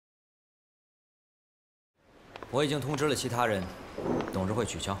我已经通知了其他人，董事会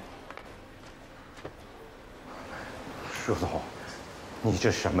取消。舒总，你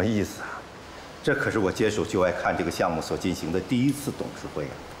这什么意思啊？这可是我接手就爱看这个项目所进行的第1次董事会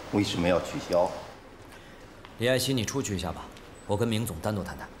啊，为什么要取消？李爱惜，你出去一下吧，我跟明总单独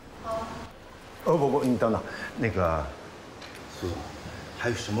谈谈。好。不，你等等，那个，苏总，还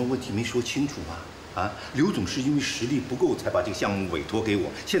有什么问题没说清楚吗？啊，刘总是因为实力不够才把这个项目委托给我，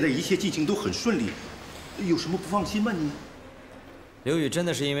现在一切进行都很顺利，有什么不放心吗你？刘宇真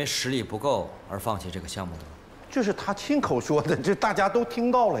的是因为实力不够而放弃这个项目的吗？这是他亲口说的，这大家都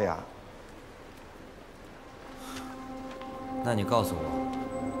听到了呀。那你告诉我，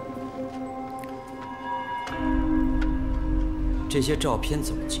这些照片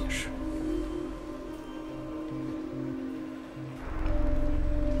怎么解释？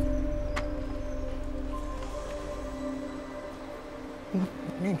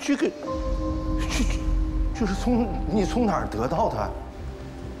你这个，就是你从哪儿得到的？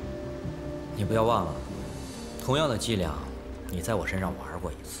你不要忘了，同样的伎俩，你在我身上玩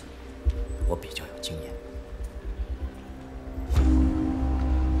过一次，我比较有经验。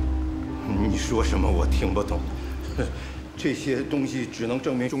你说什么我听不懂。这些东西只能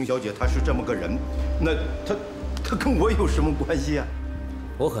证明钟小姐她是这么个人，那她跟我有什么关系啊？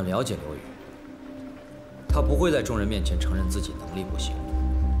我很了解刘宇，他不会在众人面前承认自己能力不行。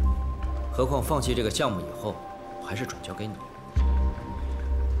何况放弃这个项目以后，还是转交给你。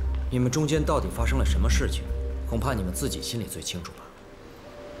你们中间到底发生了什么事情，恐怕你们自己心里最清楚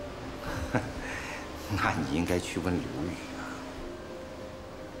吧。那你应该去问刘宇啊。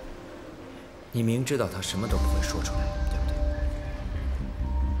你明知道他什么都不会说出来，对不对？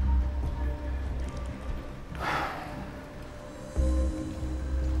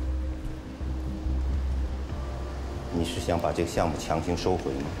你是想把这个项目强行收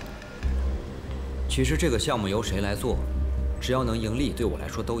回吗？其实这个项目由谁来做，只要能盈利，对我来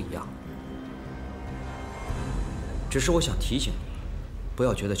说都一样。只是我想提醒你，不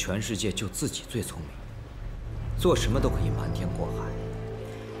要觉得全世界就自己最聪明，做什么都可以瞒天过海。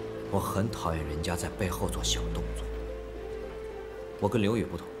我很讨厌人家在背后做小动作。我跟刘宇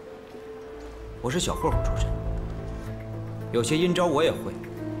不同，我是小混混出身，有些阴招我也会，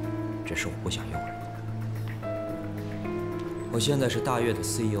只是我不想用而已。我现在是大悦的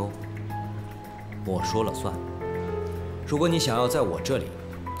CEO。我说了算。如果你想要在我这里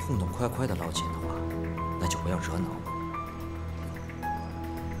痛痛快快的捞钱的话，那就不要惹恼我。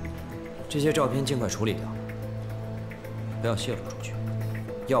这些照片尽快处理掉，不要泄露出去，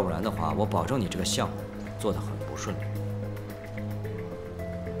要不然的话，我保证你这个项目做得很不顺利。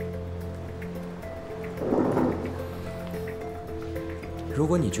如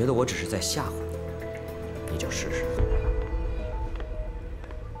果你觉得我只是在吓唬你，你就试试。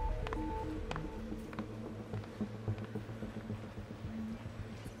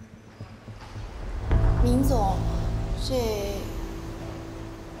明总，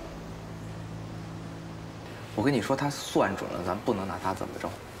我跟你说，他算准了，咱不能拿他怎么着。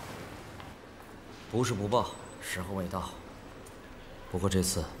不是不报，时候未到。不过这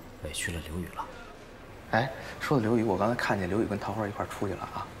次委屈了刘宇了。哎，说到刘宇，我刚才看见刘宇跟桃花一块出去了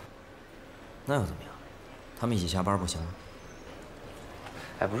啊。那又怎么样？他们一起下班不行吗？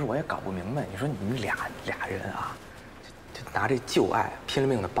哎，不是，我也搞不明白。你说你们俩人啊，就拿这旧爱拼了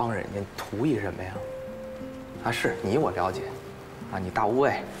命的帮人家，图一什么呀？啊，是你我了解，啊，你大无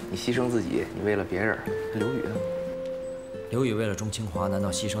畏，你牺牲自己，你为了别人。刘宇呢？刘宇为了钟清华，难道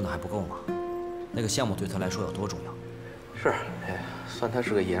牺牲的还不够吗？那个项目对他来说有多重要？是，哎，算他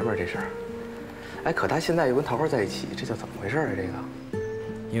是个爷们儿这事儿。哎，可他现在又跟桃花在一起，这叫怎么回事啊？这个？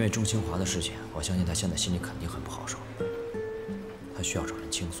因为钟清华的事情，我相信他现在心里肯定很不好受，他需要找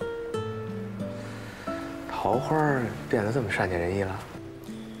人倾诉。桃花变得这么善解人意了？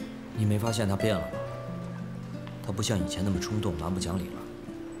你没发现他变了吗？他不像以前那么冲动、蛮不讲理了。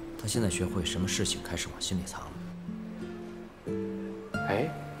他现在学会什么事情开始往心里藏了。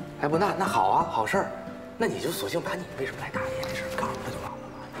哎不，那好啊，好事儿。那你就索性把你为什么来大连这事儿告诉他就完了嘛。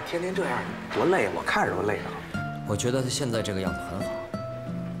你天天这样，多累啊！我看着都累呢。我觉得他现在这个样子很好，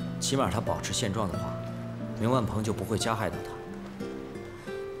起码他保持现状的话，明万鹏就不会加害到他。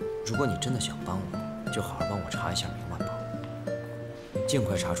如果你真的想帮我，就好好帮我查一下明万鹏，尽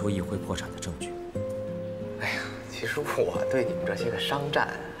快查出议会破产的证据。哎呀，其实我对你们这些个商战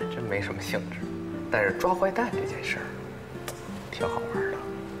真没什么兴致，但是抓坏蛋这件事儿挺好玩的。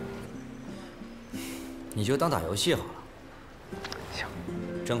你就当打游戏好了。行，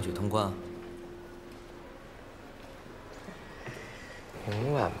争取通关。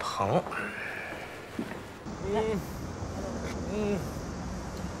明万鹏。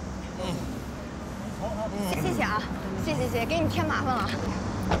谢谢啊，谢，给你添麻烦了。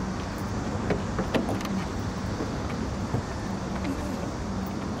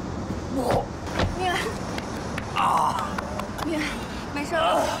明啊，明，没事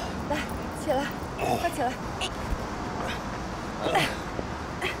了，来，起来，快起来。来，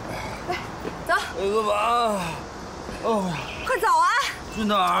走。干嘛？哦，快走啊！去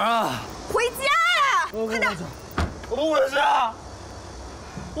哪儿啊？回家呀！快点！我不回家，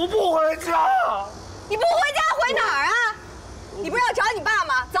我不回家。你不回家回哪儿啊？你不是要找你爸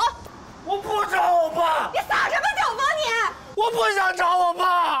吗？走！我不找我爸。你撒什么酒疯你？我不想找我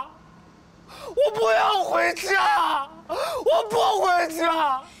爸，我不要回家，我不回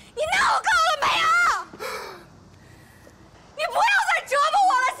家。你闹够了没有？你不要再折磨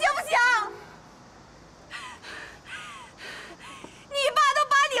我了，行不行？你爸都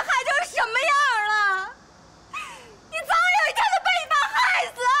把你害成什么样了？你早晚有一天会被你爸害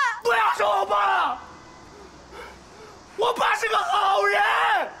死！不要说我爸，我爸是个好人，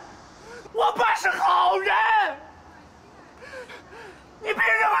我爸是好人。你凭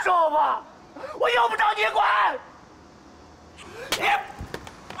什么说我爸？我用不着你管。你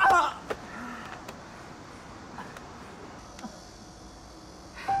啊！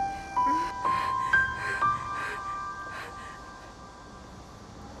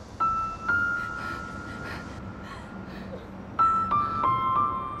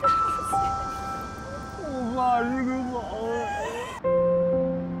我爸是个好人。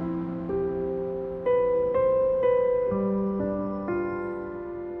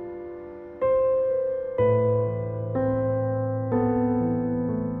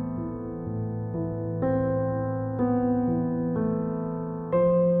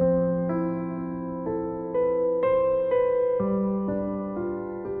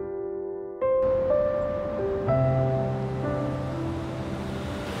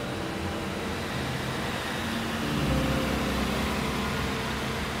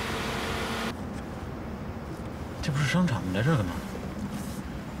这不是商场，你来这儿干嘛？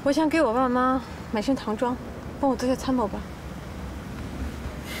我想给我爸妈买身唐装，帮我做些参谋吧。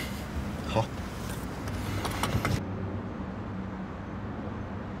好。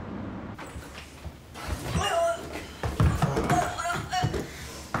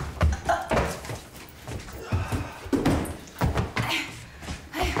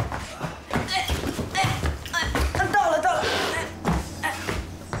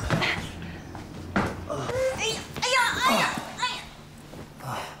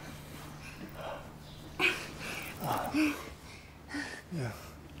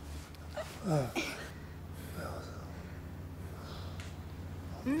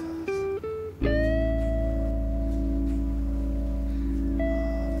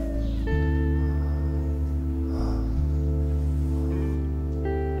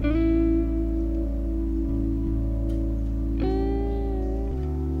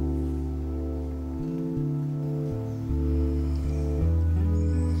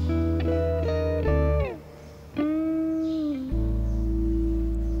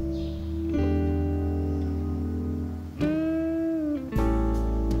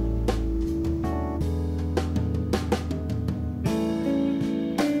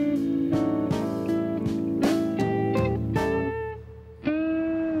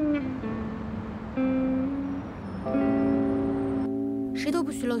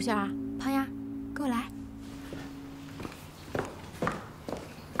露馅儿，胖丫，跟我来。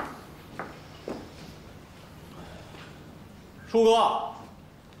叔哥，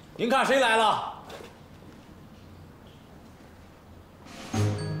您看谁来了？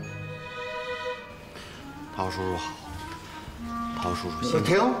陶叔叔好，陶叔叔你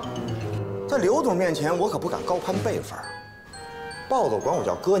停！在刘总面前，我可不敢高攀辈分。豹子管我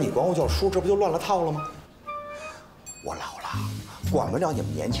叫哥，你管我叫叔，这不就乱了套了吗？我老了，管不了你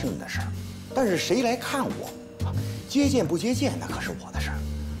们年轻人的事儿。但是谁来看我，接见不接见那可是我的事儿。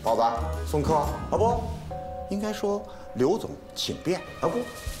豹子送客啊不，应该说刘总请便啊不，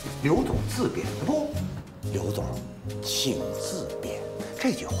刘总自便啊不，刘总请自便。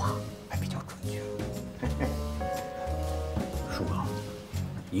这句话还比较准确。叔哥，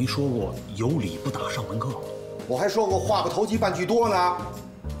您说过有礼不打上门客，我还说过话不投机半句多呢。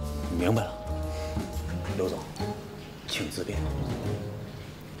明白了，刘总，请自便。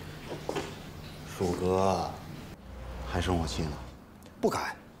叔哥，还生我气呢？不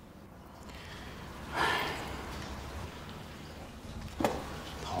敢。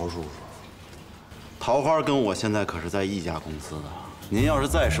陶叔叔，桃花跟我现在可是在一家公司的。您要是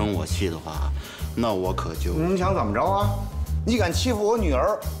再生我气的话，那我可就……你想怎么着啊？你敢欺负我女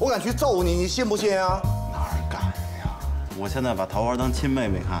儿，我敢去揍你，你信不信啊？哪儿敢呀！我现在把桃花当亲妹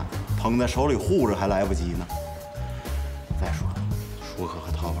妹看，捧在手里护着还来不及呢。再说了，舒克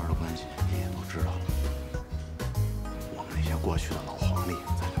和桃花的关系你也都知道了，我们那些过去的老黄历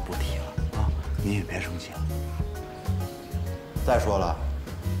咱就不提了啊，您也别生气了。再说了，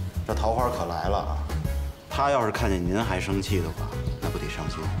这桃花可来了啊，她要是看见您还生气的话，那不得伤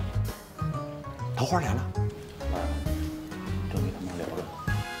心。桃花来了，正给他们聊着。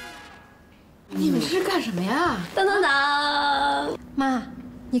你们这是干什么呀？当当当！妈，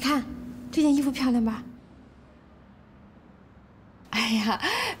你看这件衣服漂亮吧？哎呀，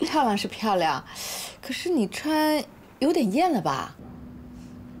漂亮是漂亮，可是你穿有点艳了吧？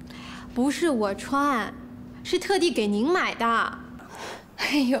不是我穿，是特地给您买的。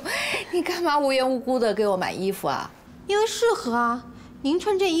哎呦，你干嘛无缘无故的给我买衣服啊？因为适合啊，您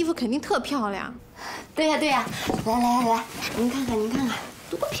穿这衣服肯定特漂亮。对呀对呀，来，您看看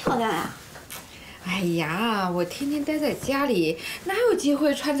多漂亮呀！哎呀，我天天待在家里，哪有机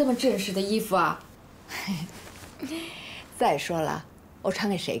会穿这么正式的衣服啊？再说了，我穿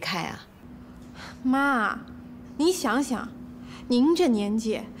给谁看呀？妈，您想想，您这年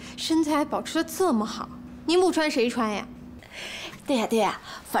纪，身材保持得这么好，您不穿谁穿呀？对呀，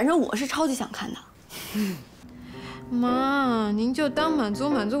反正我是超级想看的。妈，您就当满足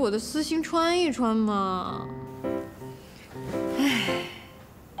我的私心穿一穿嘛。唉，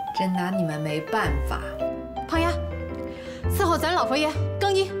真拿你们没办法。胖丫，伺候咱老佛爷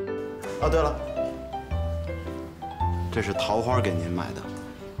更衣。哦，对了，这是桃花给您买的。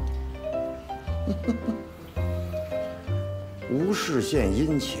无事献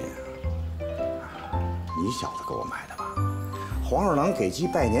殷勤，你小子给我买的吧？黄二郎给鸡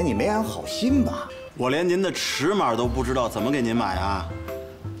拜年，你没安好心吧？我连您的尺码都不知道，怎么给您买啊？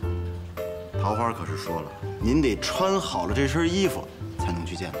桃花可是说了，您得穿好了这身衣服才能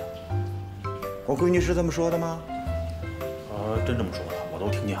去见他。我闺女是这么说的吗？真这么说的，我都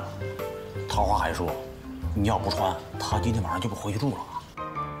听见了。桃花还说，你要不穿，她今天晚上就不回去住了。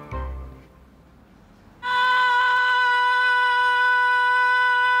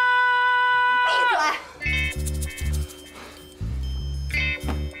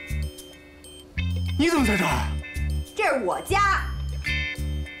你怎么在这儿？这是我家。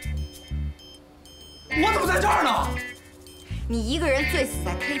我怎么在这儿呢？你一个人醉死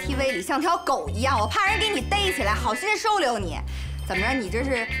在 KTV 里，像条狗一样，我怕人给你逮起来，好心收留你。怎么着，你这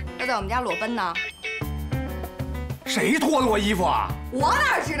是要在我们家裸奔呢？谁脱的我衣服啊？我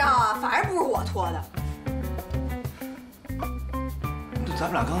哪知道啊，反正不是我脱的。咱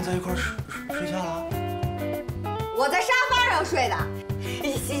们俩刚在一块儿睡觉了？我在沙发上睡的。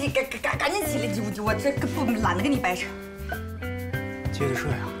行，赶紧起来，我这不懒得跟你掰扯。接着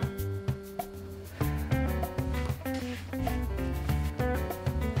睡啊。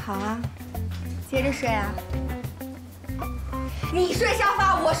好啊，接着睡啊。你睡沙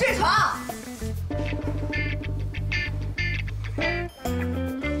发，我睡床。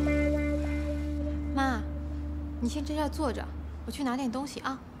妈，你先在这儿坐着，我去拿点东西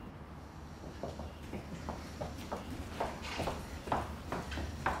啊。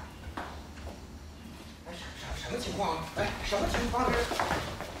什么情况啊？哎，什么情况？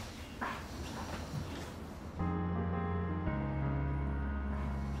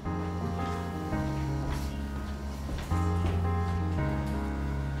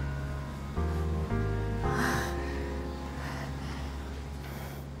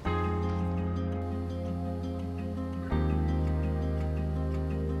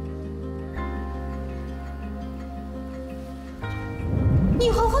你以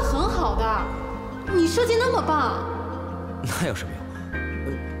后会很好的，你设计那么棒。那有什么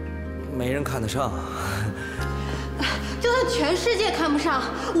用？没人看得上。就算全世界看不上，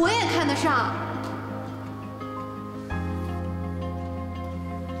我也看得上。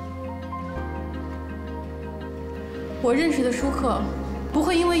我认识的舒克，不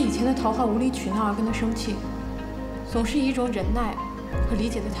会因为以前的桃花无理取闹而跟他生气，总是以一种忍耐和理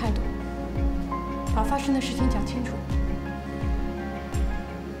解的态度，把发生的事情讲清楚。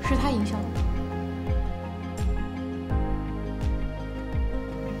是他影响我。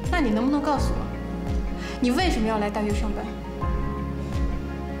那你能不能告诉我，你为什么要来大悦上班？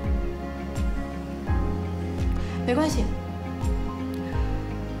没关系，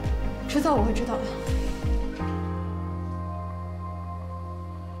迟早我会知道的。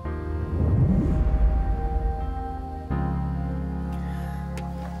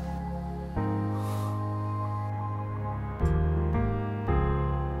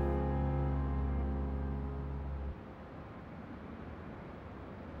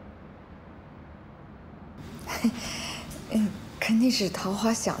肯定是桃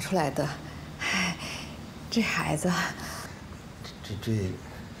花想出来的。哎，这孩子，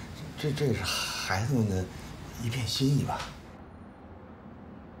这是孩子们的一片心意吧？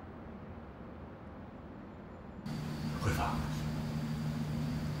慧芳，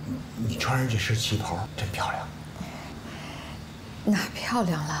你穿上这身旗袍真漂亮。哪漂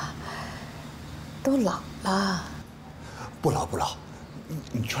亮了？都老了。不老不老，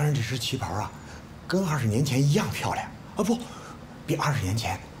你穿上这身旗袍啊，跟20年前一样漂亮啊！不，比20年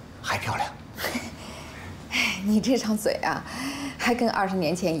前还漂亮。你这张嘴啊，还跟20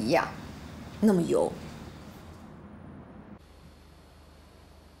年前一样，那么油。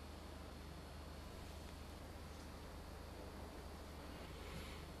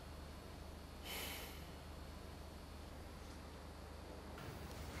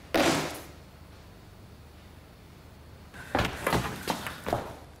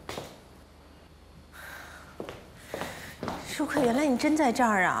舒克，原来你真在这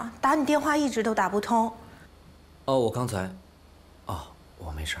儿啊！打你电话一直都打不通。哦，我刚才，哦，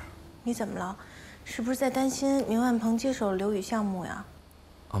我没事。你怎么了？是不是在担心明万鹏接手了刘宇项目呀？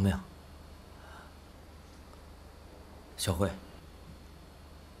哦，没有。小慧，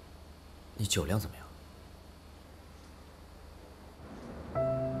你酒量怎么样？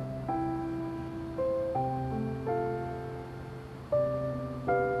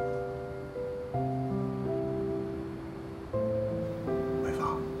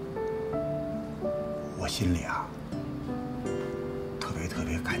心里啊，特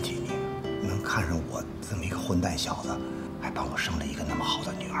别感激你，能看上我这么一个混蛋小子，还帮我生了一个那么好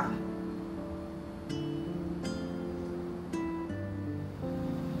的女儿。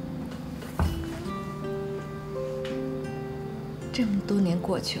这么多年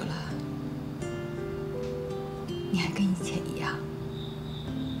过去了，你还跟以前一样，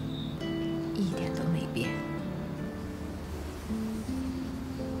一点都没变。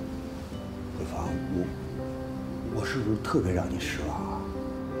慧芳，我是不是特别让你失望啊？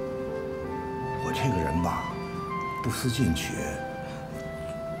我这个人吧，不思进取，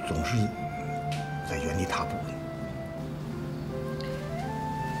总是在原地踏步。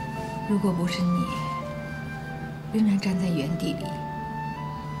如果不是你仍然站在原地里，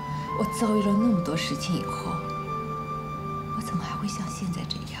我遭遇了那么多事情以后，我怎么还会像现在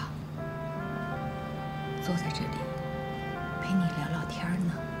这样坐在这里陪你聊聊天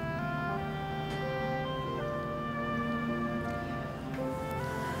呢？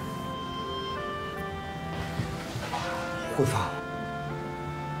慧芳，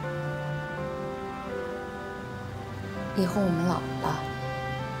以后我们老了，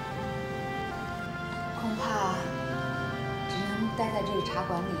恐怕只能待在这个茶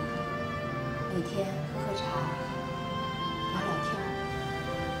馆里，每天喝茶、聊聊天，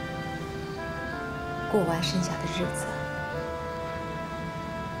过完剩下的日子。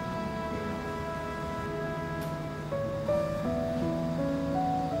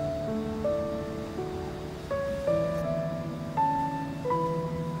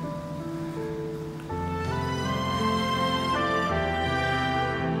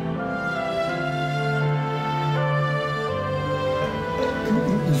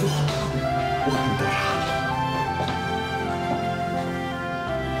你坐，我给你倒茶。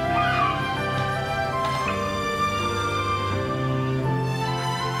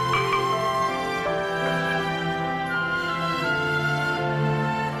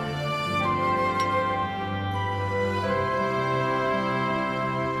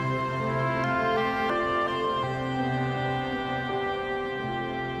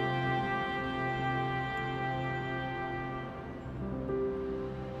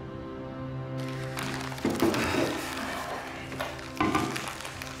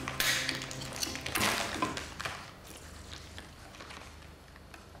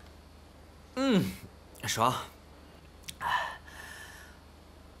爽。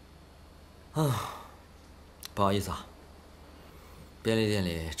不好意思啊，便利店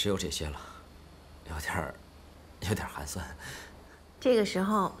里只有这些了，有点寒酸。这个时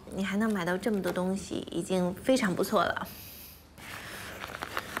候你还能买到这么多东西，已经非常不错了。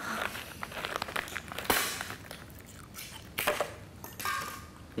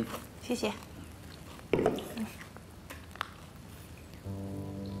谢谢。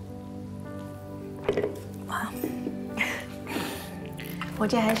哇，我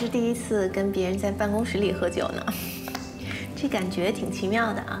这还是第一次跟别人在办公室里喝酒呢，这感觉挺奇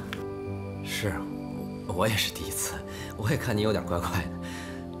妙的啊。是，我也是第一次，我也看你有点怪怪的。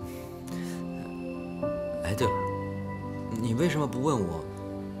哎，对了，你为什么不问我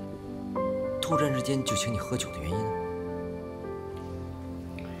突然之间就请你喝酒的原因呢？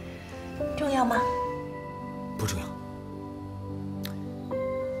重要吗？不重要。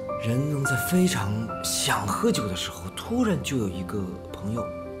人能在非常想喝酒的时候，突然就有一个朋友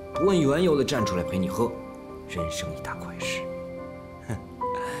不不问缘由的站出来陪你喝，人生一大快事。哼，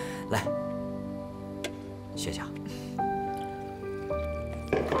来，歇下。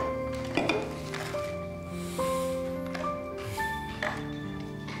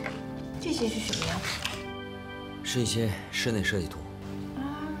这些是什么呀？是一些室内设计图。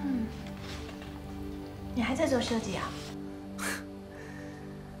你还在做设计啊？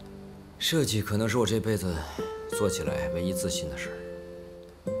设计可能是我这辈子做起来唯一自信的事儿。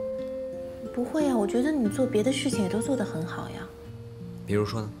不会啊，我觉得你做别的事情也都做得很好呀。比如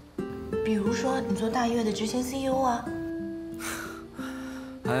说呢？比如说你做大悦的执行 CEO 啊。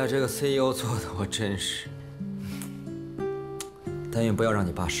哎呀，这个 CEO 做的我真是……但愿不要让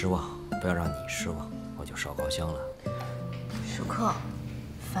你爸失望，不要让你失望，我就烧高香了。舒克，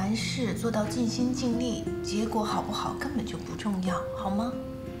凡事做到尽心尽力，结果好不好根本就不重要，好吗？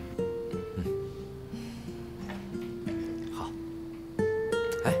好。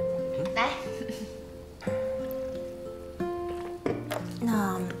哎，来。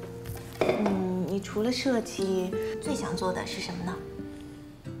那，你除了设计，最想做的是什么呢？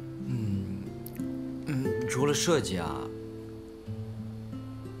除了设计啊，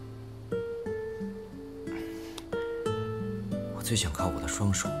我最想靠我的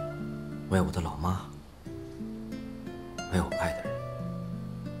双手，为我的老妈，为我爱的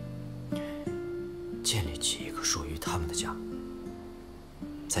人，建立起一个属于他们的家。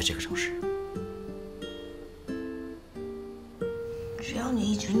在这个城市，只要你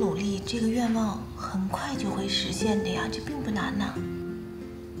一直努力，这个愿望很快就会实现的呀，这并不难呐。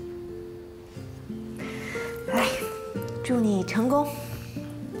来，祝你成功。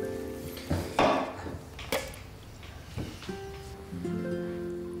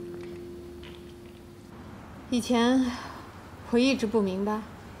以前我一直不明白，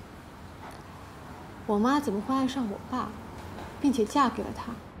我妈怎么会爱上我爸，并且嫁给了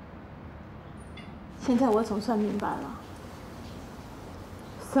他。现在我总算明白了，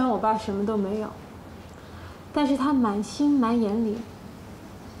虽然我爸什么都没有，但是他满心满眼里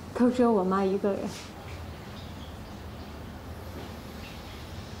都只有我妈一个人。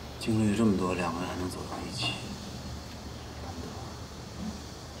经历了这么多，两个人还能走到一起，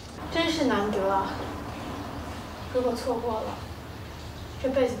真是难得啊！如果错过了，这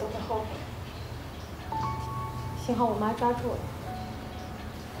辈子都会后悔。幸好我妈抓住了。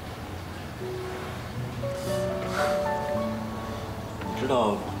你知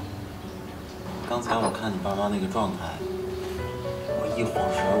道，刚才我看你爸妈那个状态，我一晃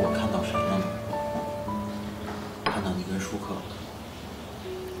神，我看到谁了吗？看到你跟舒克。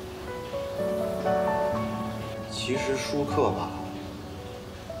其实舒克吧，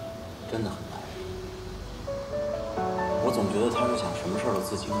真的很难。我总觉得他是想什么事儿都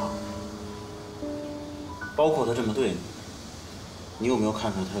自己扛，包括他这么对你，你有没有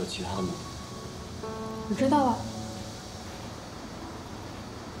看出他有其他的目的？我知道啊。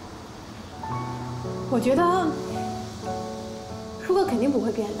我觉得舒克肯定不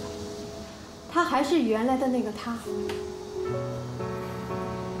会变的，他还是原来的那个他。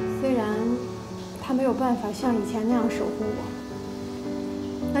虽然他没有办法像以前那样守护我，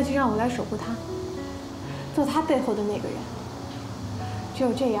那就让我来守护他，做他背后的那个人。只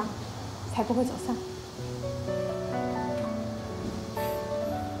有这样，才不会走散。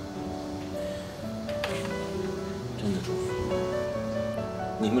真的祝福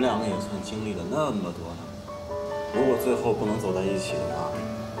你们两个也算经历了那么多了，如果最后不能走在一起的话，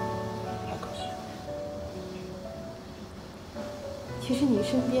太可惜了。其实你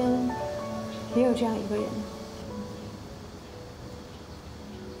身边也有这样一个人。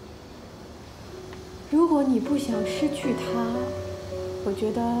如果你不想失去他，我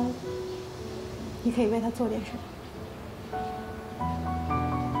觉得你可以为他做点什么。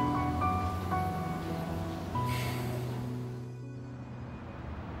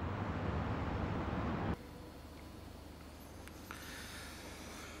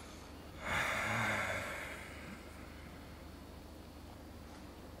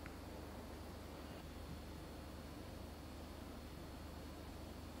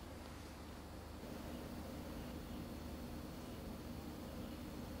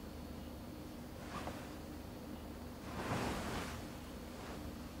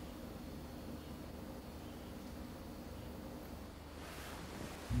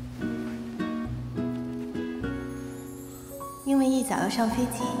因为一早要上飞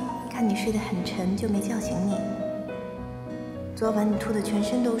机，看你睡得很沉，就没叫醒你。昨晚你吐得全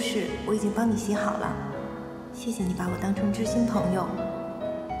身都是，我已经帮你洗好了。谢谢你把我当成知心朋友。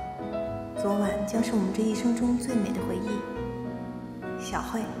昨晚将是我们这一生中最美的回忆。小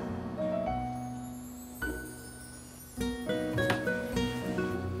慧。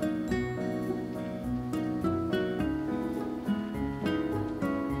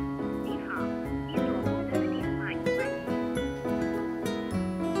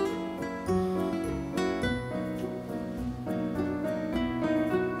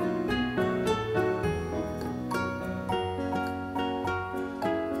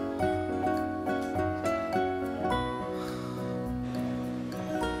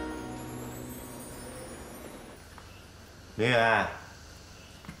明远，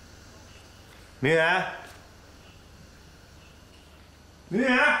明远，明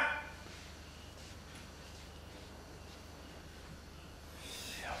远，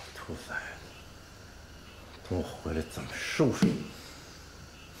小兔崽子，等我回来怎么收拾你？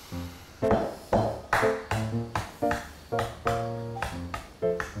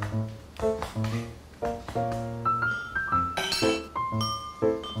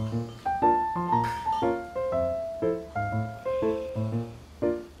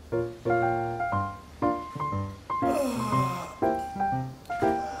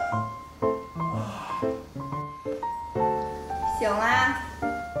 醒啦，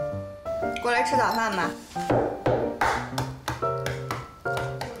过来吃早饭吧。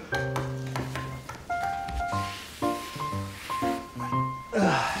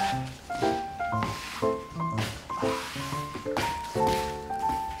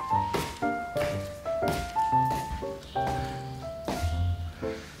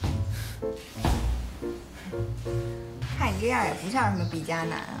看你这样也不像什么毕加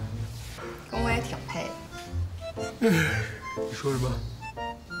男啊，跟我也挺配的。 你说什么？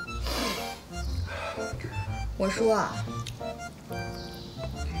我说，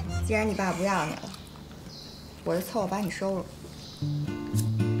既然你爸不要你了，我就凑合把你收了。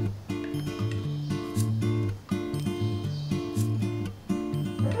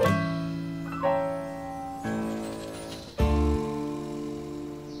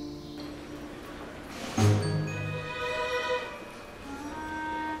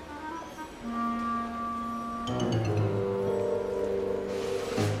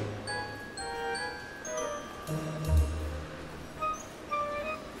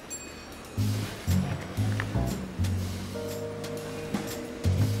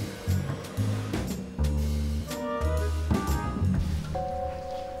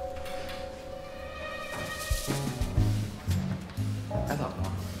还怎么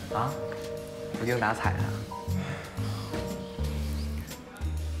了？啊？无精打采的。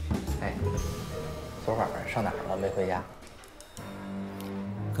哎，昨晚上哪儿了？没回家？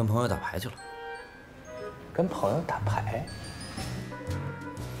跟朋友打牌去了。跟朋友打牌？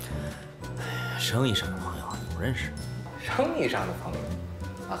生意上的朋友你不认识？生意上的朋友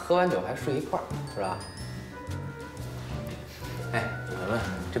啊，喝完酒还睡一块儿，是吧？哎，你闻闻，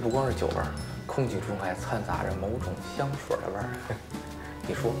这不光是酒味儿，空气中还掺杂着某种香水的味儿。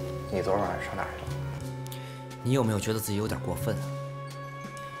你说，你昨晚上哪儿去了？你有没有觉得自己有点过分啊？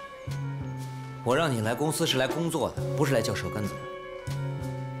我让你来公司是来工作的，不是来嚼舌根子的。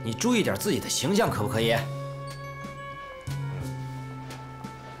你注意点自己的形象，可不可以？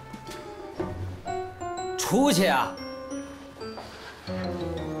出去啊！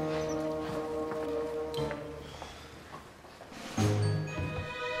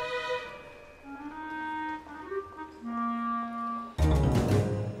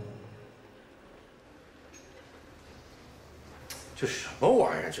这什么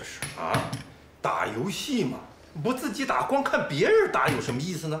玩意儿？这是啊，打游戏嘛，不自己打，光看别人打有什么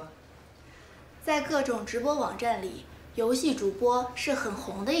意思呢？在各种直播网站里，游戏主播是很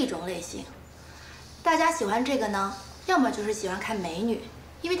红的一种类型。大家喜欢这个呢，要么就是喜欢看美女，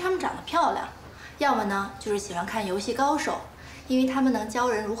因为她们长得漂亮；要么呢就是喜欢看游戏高手，因为他们能教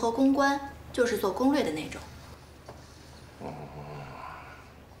人如何攻关，就是做攻略的那种。哦，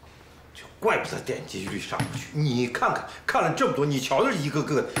就怪不得点击率上不去。你看看，看了这么多，你瞧着一个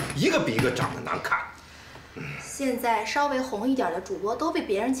个，一个比一个长得难看。现在稍微红一点的主播都被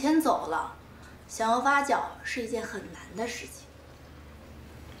别人牵走了，想要挖角是一件很难的事情。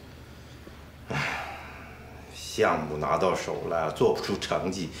项目拿到手了，做不出成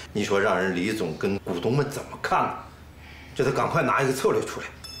绩，你说让人李总跟股东们怎么看呢？这得赶快拿一个策略出来。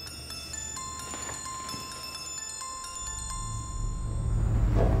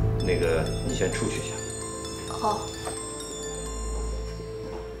那个，你先出去一下。好。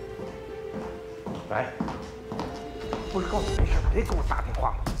来，不是告诉你没事，别给我打电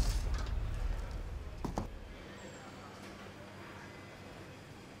话吗？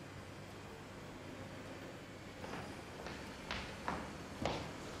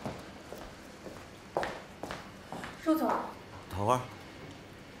陆总，桃花，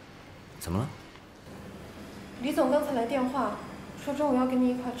怎么了？李总刚才来电话，说中午要跟你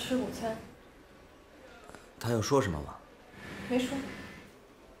一块吃午餐。他又说什么吗？没说。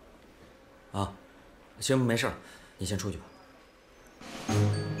啊，行，没事，你先出去吧。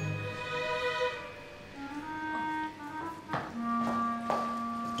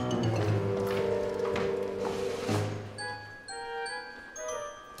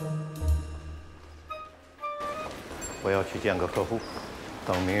我要去见个客户，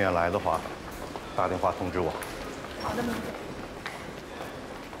等明月来的话，打电话通知我。好的，明总。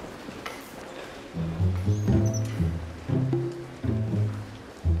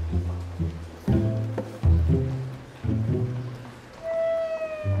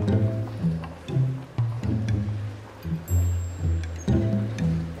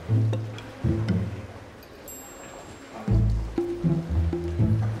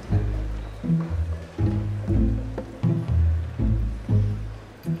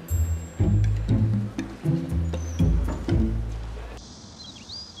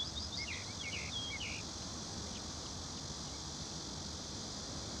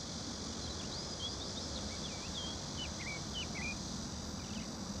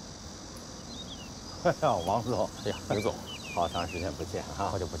哎呀，王总，哎呀，刘总，好长时间不见啊！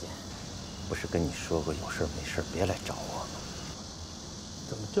好久不见。不是跟你说过有事没事别来找我吗？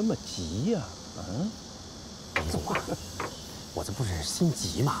怎么这么急呀？嗯，王总啊，我这不是心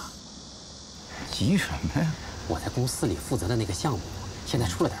急吗？急什么呀？我在公司里负责的那个项目，现在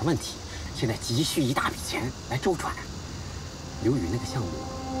出了点问题，现在急需一大笔钱来周转。刘宇那个项目，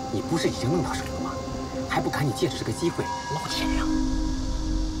你不是已经弄到手了吗？还不赶紧借着这个机会捞钱呀？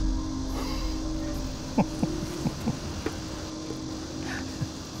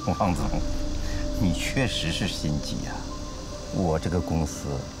王总，你确实是心急呀。我这个公司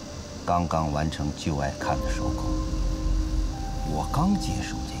刚刚完成旧爱看的收购，我刚接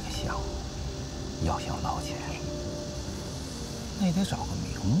手这个项目，要想捞钱，那也得找个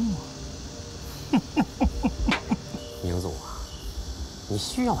名目啊。明总啊，你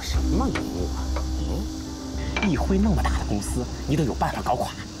需要什么名目啊？议会那么大的公司，你得有办法搞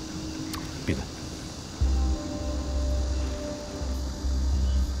垮。闭嘴。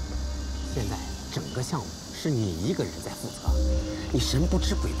现在整个项目是你一个人在负责，你神不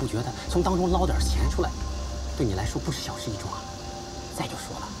知鬼不觉的从当中捞点钱出来，对你来说不是小事一桩。再就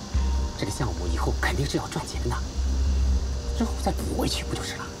说了，这个项目以后肯定是要赚钱的，之后再补回去不就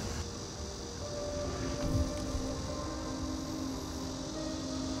是了？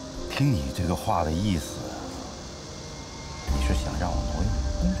听你这个话的意思，你是想让我挪用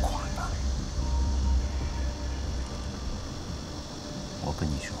公款呐？我跟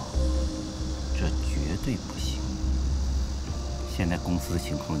你说，这绝对不行。现在公司的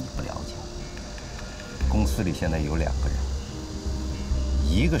情况你不了解，公司里现在有2个人，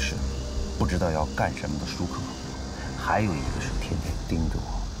一个是不知道要干什么的舒克，还有一个是天天盯着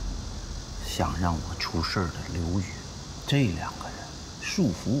我，想让我出事儿的刘宇。这2个人束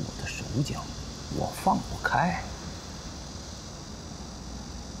缚我的手脚，我放不开。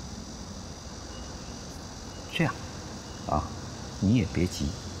这样，啊，你也别急，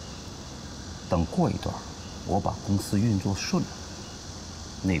等过一段，我把公司运作顺了，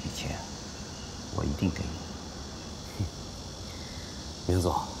那笔钱我一定给你。明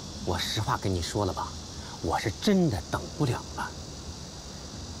总，我实话跟你说了吧，我是真的等不了了。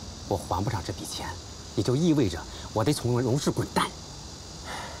我还不上这笔钱，也就意味着我得从荣氏滚蛋，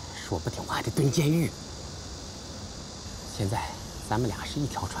说不定我还得蹲监狱。现在咱们俩是一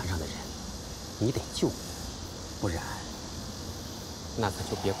条船上的人，你得救我，不然那可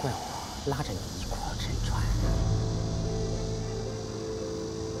就别怪我拉着你一块儿沉船。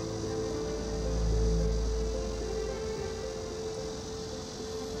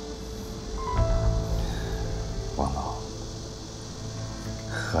王老，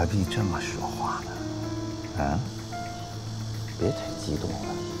何必这么说话呢？啊，别太激动了。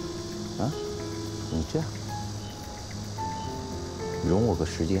啊，你这样，容我个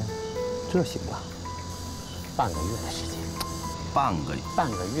时间，这行吧？半个月的时间。半个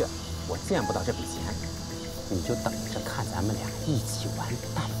月，我见不到这笔钱，你就等着看咱们俩一起完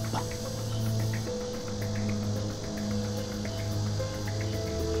蛋吧。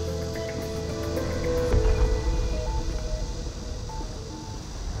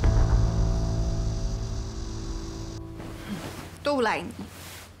都赖你！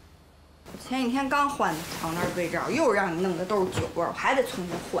我前几天刚换的床单被罩，又让你弄的都是酒味儿，我还得重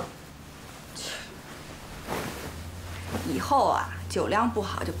新换。以后啊，酒量不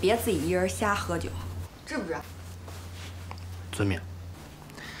好就别自己一人瞎喝酒，知不知道？遵命。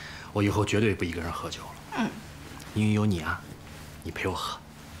我以后绝对不一个人喝酒了。因为有你啊，你陪我喝。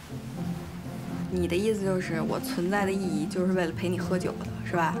你的意思就是我存在的意义就是为了陪你喝酒的，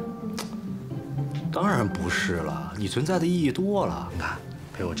是吧？当然不是了，你存在的意义多了。你看，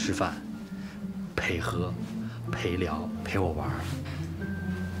陪我吃饭，陪喝，陪聊，陪我玩，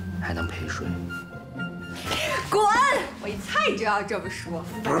还能陪睡。滚！我一猜你就要这么说。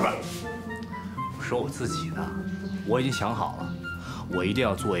不是，我说我自己的，我已经想好了，我一定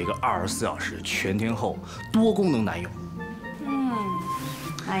要做一个24小时全天候多功能男友。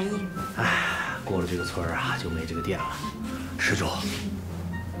满意。哎，过了这个村啊，就没这个店了。施主，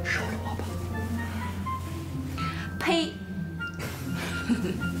收了我吧。呸！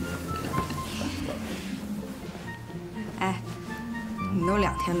哎，你都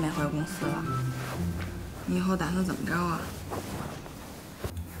2天没回公司了，你以后打算怎么着啊？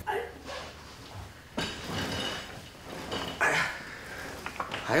哎呀，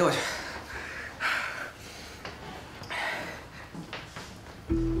哎呦我去！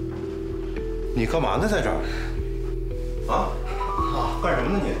你干嘛呢，在这儿？啊？干什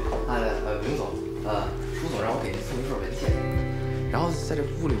么呢你？明总，舒总让我给您送一份文件，然后在这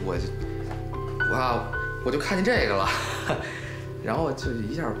屋里我就看见这个了，然后就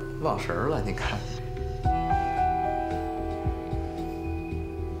一下忘神了，你看。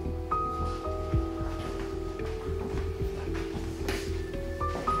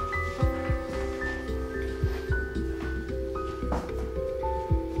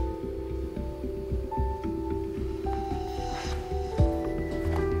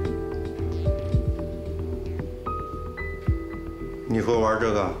你和我玩这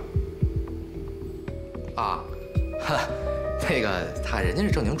个？啊，那个人家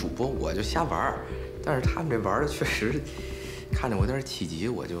是正经主播，我就瞎玩儿。但是他们这玩的确实看着我有点起急，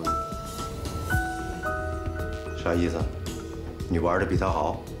我就啥意思？你玩的比他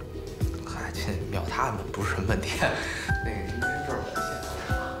好？嗨，这秒他们不是什么问题。那个这是我的线。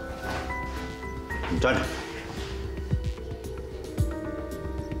你站着。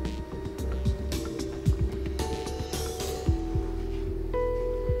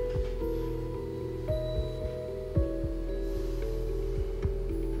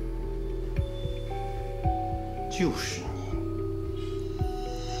就是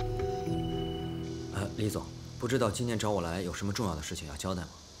你。李总，不知道今天找我来有什么重要的事情要交代吗？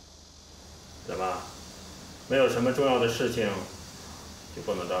怎么，没有什么重要的事情，就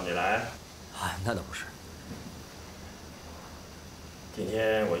不能找你来？啊，那倒不是。今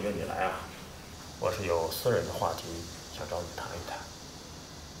天我约你来啊，我是有私人的话题想找你谈一谈。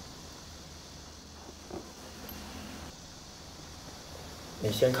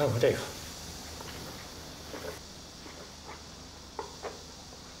你先看看这个。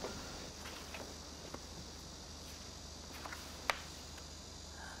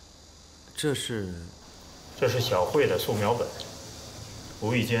这是小慧的素描本，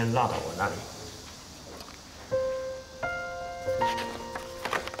无意间落到我那里。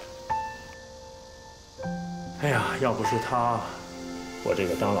哎呀，要不是她，我这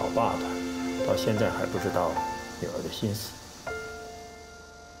个当老爸的，到现在还不知道女儿的心思。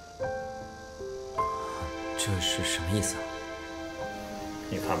这是什么意思啊？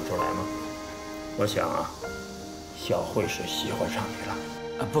你看不出来吗？我想啊，小慧是喜欢上你了。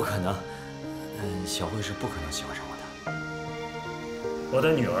不可能。小慧是不可能喜欢上我的。我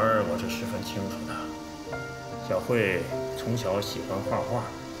的女儿我是十分清楚的。小慧从小喜欢画画，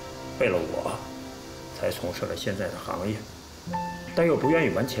为了我，才从事了现在的行业，但又不愿意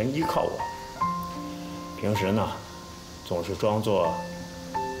完全依靠我。平时呢，总是装作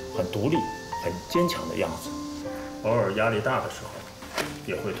很独立、很坚强的样子。偶尔压力大的时候，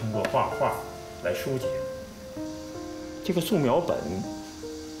也会通过画画来疏解。这个素描本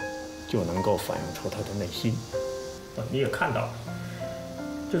就能够反映出他的内心。你也看到了，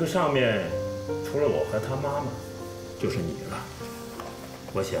这个上面除了我和他妈妈，就是你了。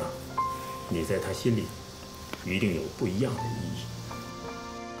我想，你在他心里一定有不一样的意义。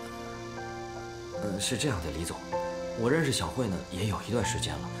是这样的，李总，我认识小慧呢也有一段时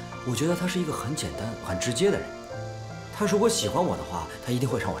间了，我觉得她是一个很简单、很直接的人。她如果喜欢我的话，她一定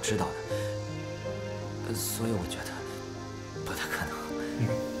会让我知道的。所以我觉得不太可能。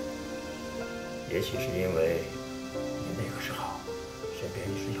也许是因为你那个时候身边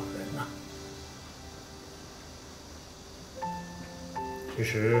一直有人呢。其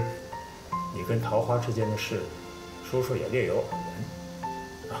实你跟桃花之间的事，叔叔也略有耳闻。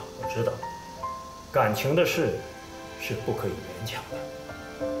我知道，感情的事是不可以勉强的。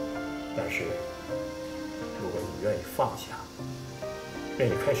但是，如果你愿意放下，愿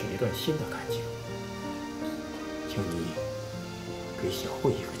意开始一段新的感情，请你给小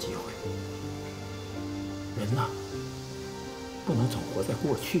慧一个机会。人呐，不能总活在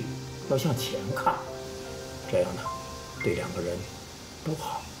过去，要向前看，这样呢，对两个人都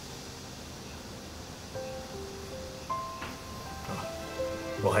好。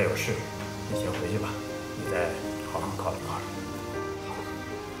我还有事，你先回去吧，你再好好考虑考虑。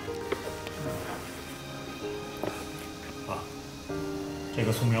这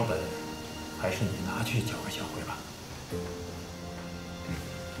个素描本还是你拿去交给小慧吧。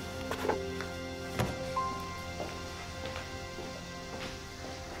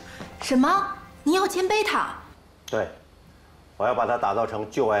什么？你要签贝塔？对，我要把他打造成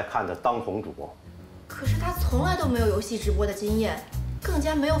就爱看的当红主播。可是他从来都没有游戏直播的经验，更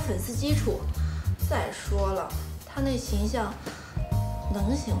加没有粉丝基础。再说了，他那形象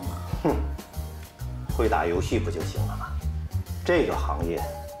能行吗？哼，会打游戏不就行了吗？这个行业，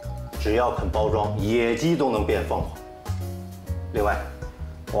只要肯包装，野鸡都能变凤凰。另外，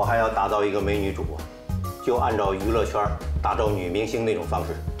我还要打造一个美女主播，就按照娱乐圈打造女明星那种方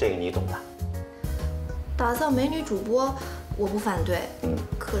式，这个你懂的。打造美女主播，我不反对。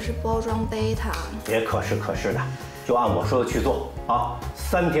可是包装贝塔，别可是的，就按我说的去做啊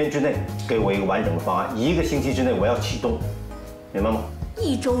！3天之内给我一个完整的方案，1个星期之内我要启动，明白吗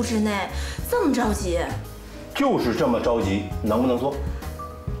？1周之内，这么着急？就是这么着急，能不能做？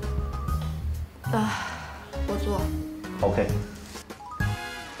啊，我做。OK。